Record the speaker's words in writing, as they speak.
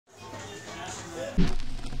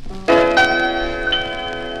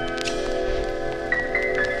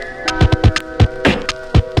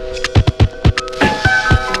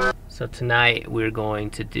So tonight we're going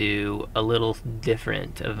to do a little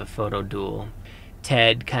different of a photo duel.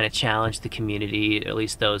 Ted kind of challenged the community, at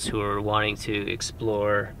least those who are wanting to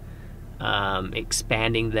explore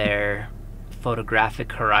expanding their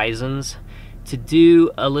photographic horizons, to do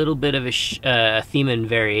a little bit of a theme and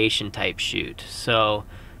variation type shoot. So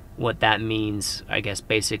what that means, I guess,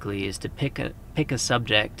 basically is to pick a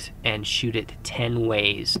subject and shoot it 10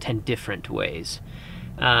 ways, 10 different ways.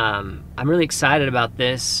 I'm really excited about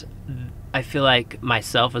this. I feel like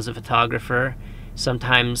myself as a photographer,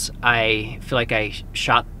 sometimes I feel like I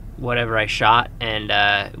shot whatever I shot and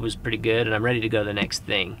it was pretty good and I'm ready to go to the next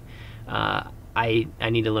thing. I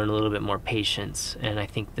need to learn a little bit more patience, and I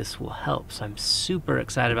think this will help. So I'm super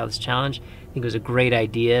excited about this challenge. I think it was a great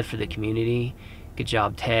idea for the community. Good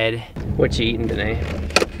job, Ted. What you eating today?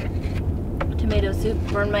 Tomato soup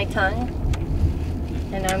burned my tongue,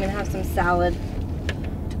 and now I'm gonna have some salad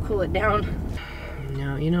to cool it down.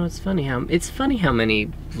 You know, it's funny how many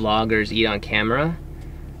vloggers eat on camera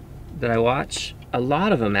that I watch. A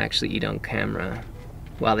lot of them actually eat on camera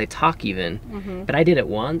while they talk even. But I did it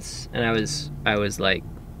once, and I was like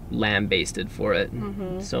lambasted for it.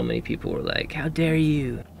 So many people were like, "How dare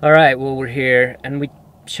you!" All right, well, we're here, and we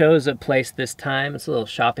chose a place this time. It's a little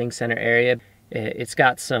shopping center area. It's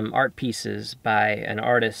got some art pieces by an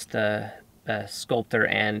artist, a sculptor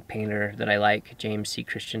and painter that I like, James C.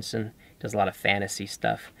 Christensen. Does a lot of fantasy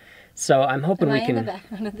stuff. So I'm hoping we can... Am I in the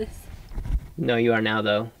background of this? No, you are now,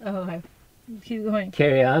 though. Oh, okay. Keep going.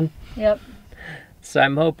 Carry on? Yep. So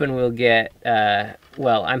I'm hoping we'll get,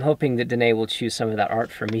 well, I'm hoping that Danae will choose some of that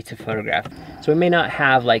art for me to photograph. So we may not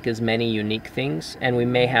have like as many unique things, and we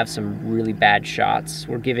may have some really bad shots.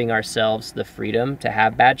 We're giving ourselves the freedom to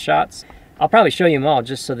have bad shots. I'll probably show you them all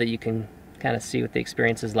just so that you can kind of see what the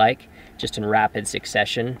experience is like, just in rapid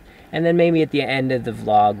succession. And then maybe at the end of the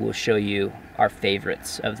vlog, we'll show you our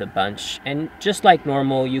favorites of the bunch. And just like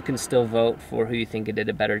normal, you can still vote for who you think did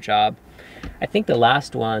a better job. I think the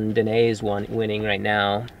last one, Danae is winning right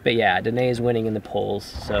now. But yeah, Danae is winning in the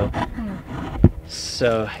polls.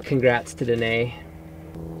 So congrats to Danae.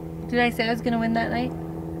 Did I say I was gonna win that night?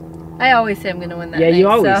 I always say I'm gonna win that night. Yeah, you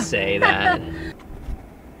always say that.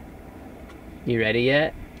 You ready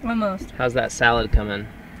yet? Almost. How's that salad coming?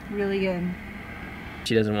 Really good.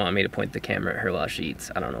 She doesn't want me to point the camera at her while she eats.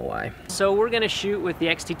 I don't know why. So we're gonna shoot with the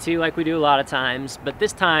X-T2 like we do a lot of times, but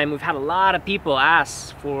this time we've had a lot of people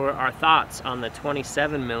ask for our thoughts on the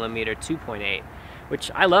 27mm f2.8, which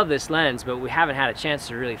I love this lens, but we haven't had a chance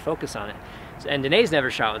to really focus on it. And Danae's never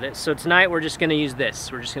shot with it, so tonight we're just gonna use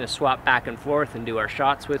this. We're just gonna swap back and forth and do our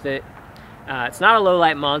shots with it. It's not a low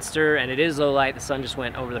light monster, and it is low light. The sun just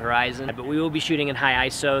went over the horizon, but we will be shooting in high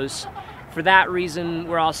ISOs. For that reason,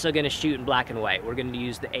 we're also going to shoot in black and white. We're going to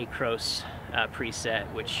use the Acros preset,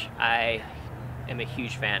 which I am a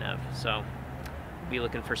huge fan of. So be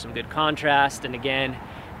looking for some good contrast. And again,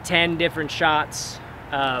 10 different shots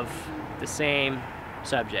of the same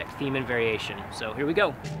subject, theme and variation. So here we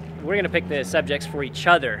go. We're going to pick the subjects for each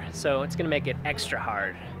other, so it's going to make it extra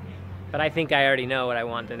hard. But I think I already know what I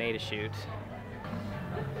want Danae to shoot.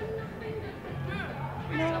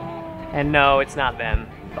 No. And no, it's not them.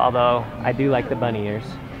 Although, I do like the bunny ears.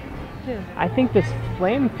 Who? I think this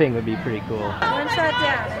flame thing would be pretty cool. One shot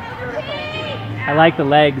down. I like the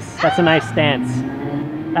legs. That's a nice stance.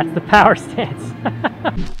 That's the power stance.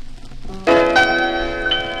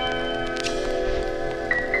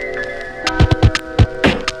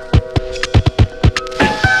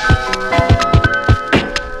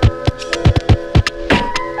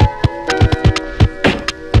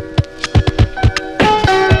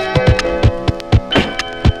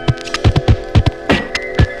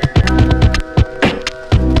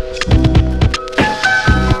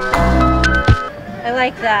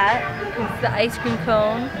 Like that. It's the ice cream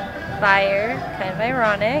cone, fire, kind of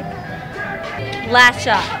ironic. Last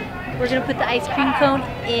shot. We're gonna put the ice cream cone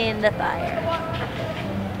in the fire.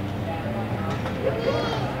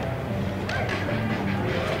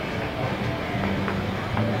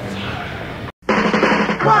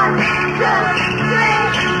 One, two,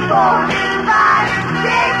 three, 4, 5,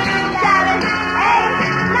 6, 7, 8,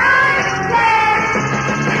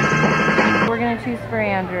 9, 10. We're gonna choose for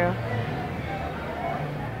Andrew.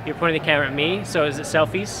 You're pointing the camera at me, so is it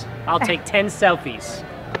selfies? I'll take 10 selfies.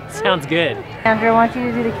 Sounds good. Andrew, I want you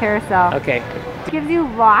to do the carousel. Okay. It gives you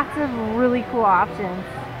lots of really cool options.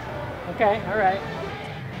 Okay, all right.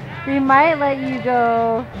 We might let you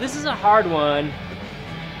go. This is a hard one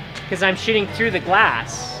because I'm shooting through the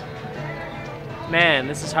glass. Man,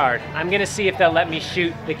 this is hard. I'm gonna see if they'll let me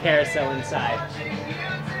shoot the carousel inside.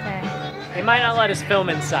 Okay. They might not let us film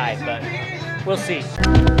inside, but we'll see.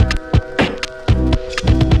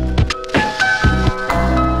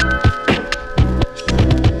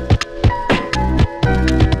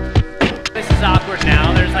 This is awkward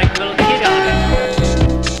now. There's like a little kid on it.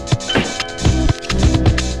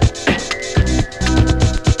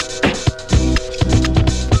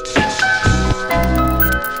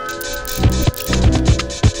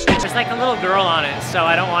 There's like a little girl on it, so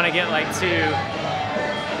I don't want to get like too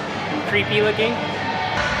creepy looking.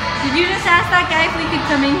 Did you just ask that guy if we could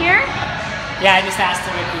come in here? Yeah, I just asked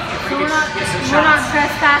him if we could get some shots. We're not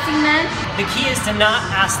trespassing then? The key is to not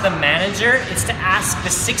ask the manager, it's to ask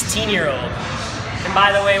the 16-year-old. And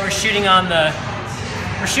by the way, we're shooting on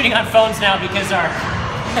phones now because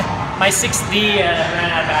my 6D ran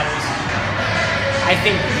out of batteries. I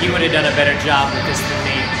think you would have done a better job with this than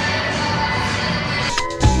me.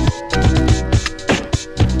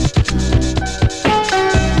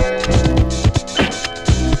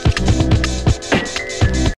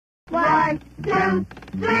 One, two,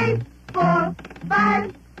 three, 4,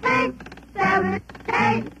 5, 6, 7,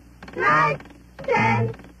 8, 9,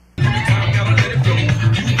 10.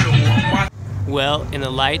 Well, in the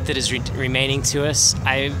light that is remaining to us,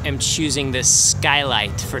 I am choosing this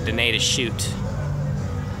skylight for Danae to shoot.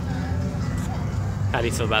 How do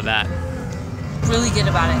you feel about that? Really good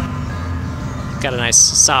about it. Got a nice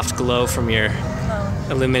soft glow from your,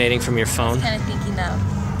 illuminating from your phone. Kind of thinking that.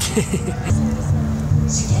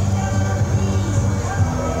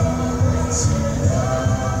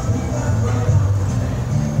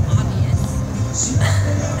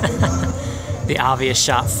 The obvious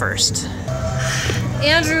shot first.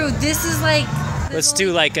 Andrew, this is like... Let's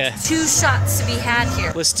do like a... 2 shots to be had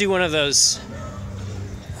here. Let's do one of those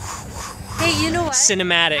Hey, you know what?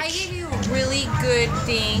 cinematic... I gave you a really good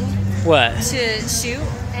thing What? to shoot,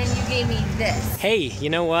 and you gave me this. Hey, you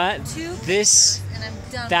know what? 2 This... pictures, and I'm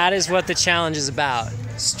done That with is it. what the challenge is about.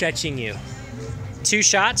 Stretching you. 2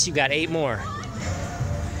 shots, you got 8 more.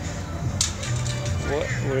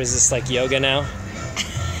 What is this, like yoga now?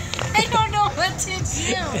 I don't know what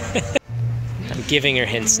to do. I'm giving her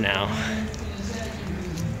hints now.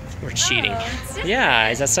 We're cheating. it's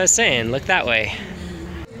Yeah, that's what I was saying. Look that way.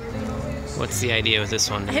 What's the idea with this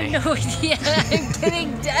one I today? have no idea. I'm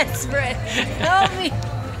getting desperate. Help me.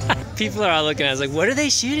 People are all looking at us like, what are they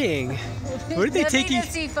shooting? What are they Nothing taking? to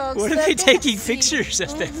see, folks. What are they Nothing to taking see. pictures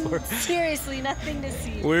of that for? Seriously, nothing to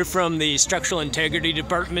see. We're from the Structural Integrity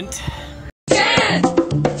Department. 10, 9,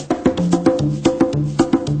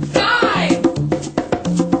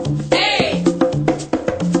 8,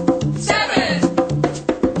 7,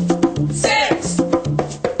 6,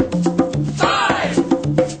 5,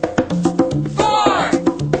 4,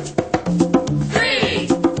 3,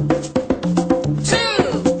 2,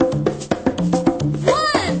 1.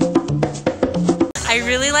 I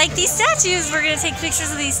really like these statues. We're gonna take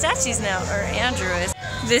pictures of these statues now, or Andrew is.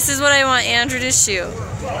 This is what I want Andrew to shoot.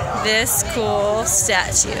 This cool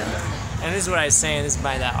statue. And this is what I was saying. This is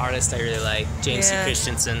by that artist I really like, James C. Yeah.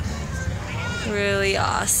 Christensen. Really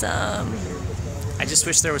awesome. I just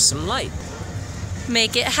wish there was some light.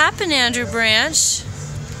 Make it happen, Andrew Branch.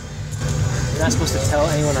 You're not supposed to tell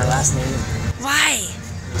anyone our last name. Why?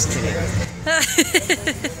 Just kidding.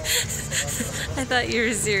 I thought you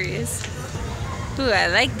were serious. Ooh, I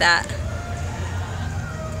like that.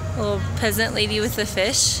 Little peasant lady with a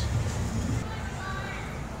fish.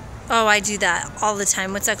 Oh, I do that all the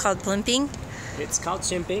time. What's that called? Blimping? It's called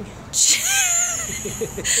chimping.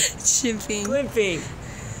 Chimping. Glimping.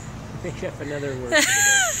 Make up another word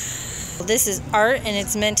for the This is art and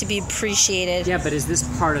it's meant to be appreciated. Yeah, but is this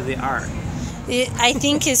part of the art? I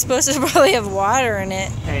think it's supposed to probably have water in it.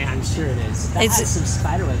 Hey, I'm sure it is. That It's- has some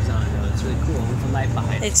spider webs on it though. It's really cool with the light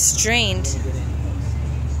behind it. It's strained.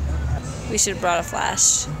 We should have brought a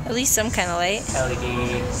flash. At least some kind of light.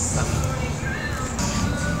 LED.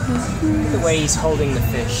 Look at the way he's holding the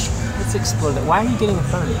fish. Let's explore that. Why are you getting in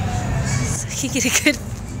front of me? So he can get a good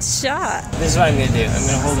shot. This is what I'm gonna do. I'm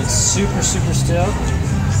gonna hold it super, super still.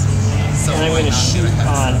 And I'm gonna shoot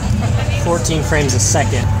on 14 frames a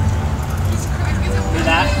second. Hear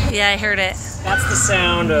that? Yeah, I heard it. That's the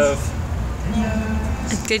sound of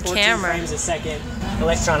A good 14 camera. frames a second,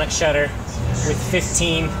 electronic shutter with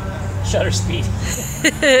 15 shutter speed.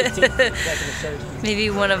 15 seconds of shutter speed. Maybe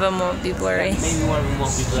one of them won't be blurry. Maybe one of them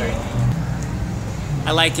won't be blurry.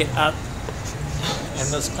 I like it up and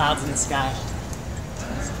those clouds in the sky.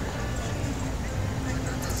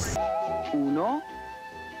 1,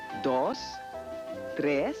 2,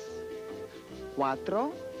 3, 4,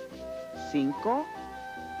 5,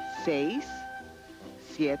 6,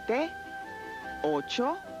 7, 8,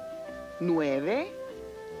 9,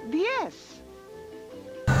 10.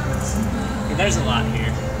 There's a lot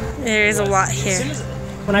here. There is a lot As here. soon as,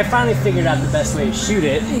 when I finally figured out the best way to shoot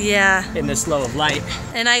it Yeah. in this low of light,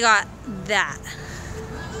 And I got that.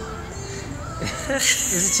 it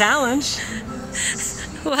was a challenge.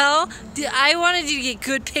 Well, I wanted you to get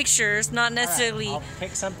good pictures, not necessarily. I'll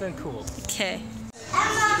pick something cool. Okay.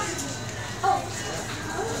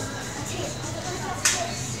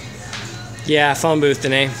 Yeah, phone booth,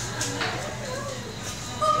 Danae.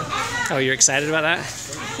 Oh, you're excited about that?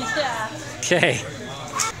 Yeah. Okay.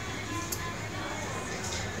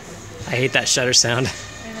 I hate that shutter sound.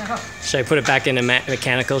 I know. Should I put it back in a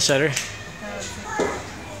mechanical shutter?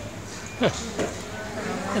 Huh.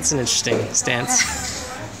 That's an interesting stance.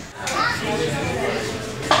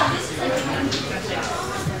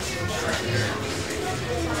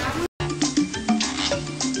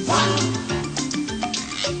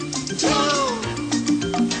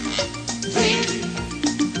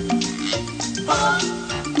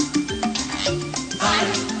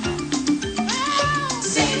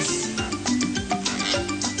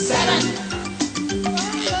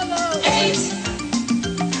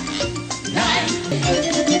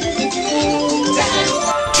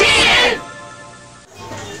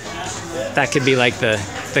 That could be like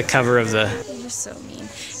the cover of the... You're so mean.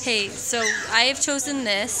 Hey, so I have chosen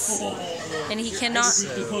this, and he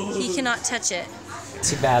cannot touch it.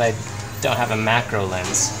 Too bad I don't have a macro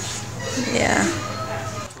lens. Yeah.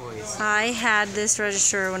 I had this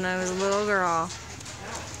register when I was a little girl.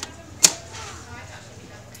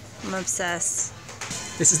 I'm obsessed.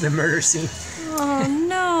 This is the murder scene. Oh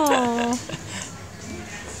no.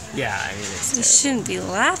 Yeah, I mean, it's You terrible. shouldn't be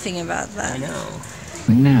laughing about I that. know.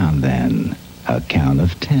 Now then, a count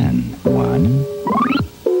of 10. 1,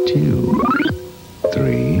 2,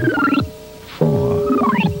 3, 4,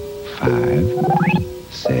 5,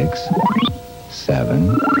 6,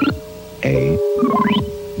 7, 8,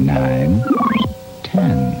 9,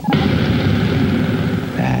 10.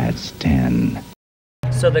 That's 10.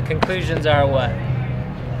 So the conclusions are what?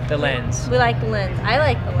 The lens. We like the lens. I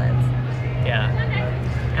like the lens. Yeah.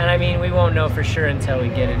 And I mean, we won't know for sure until we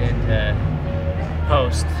get it into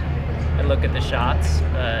post and look at the shots.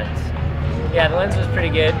 But yeah, the lens was pretty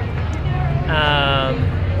good.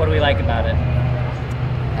 What do we like about it?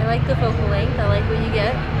 I like the focal length. I like what you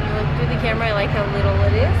get. You look through the camera. I like how little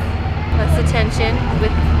it is. Less attention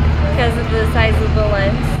because of the size of the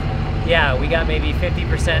lens. Yeah, we got maybe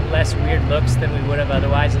 50% less weird looks than we would have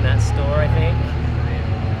otherwise in that store, I think,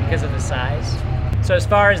 because of the size. So as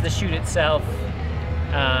far as the shoot itself,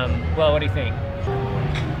 well, what do you think?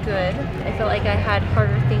 Good. I felt like I had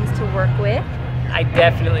harder things to work with. I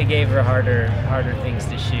definitely gave her harder things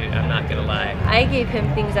to shoot, I'm not gonna lie. I gave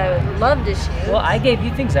him things I would love to shoot. Well, I gave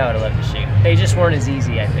you things I would have loved to shoot. They just weren't as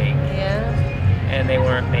easy, I think. Yeah. And they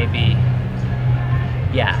weren't maybe,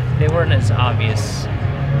 yeah, they weren't as obvious.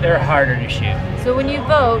 They're harder to shoot. So when you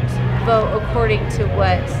vote according to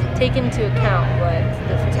take into account what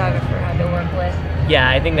the photographer had to work with. Yeah,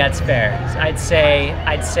 I think that's fair. I'd say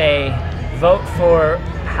vote for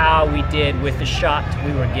how we did with the shot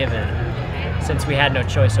we were given, since we had no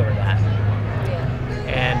choice over that. Yeah.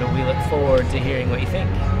 And we look forward to hearing what you think.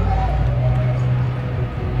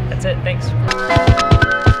 That's it, thanks.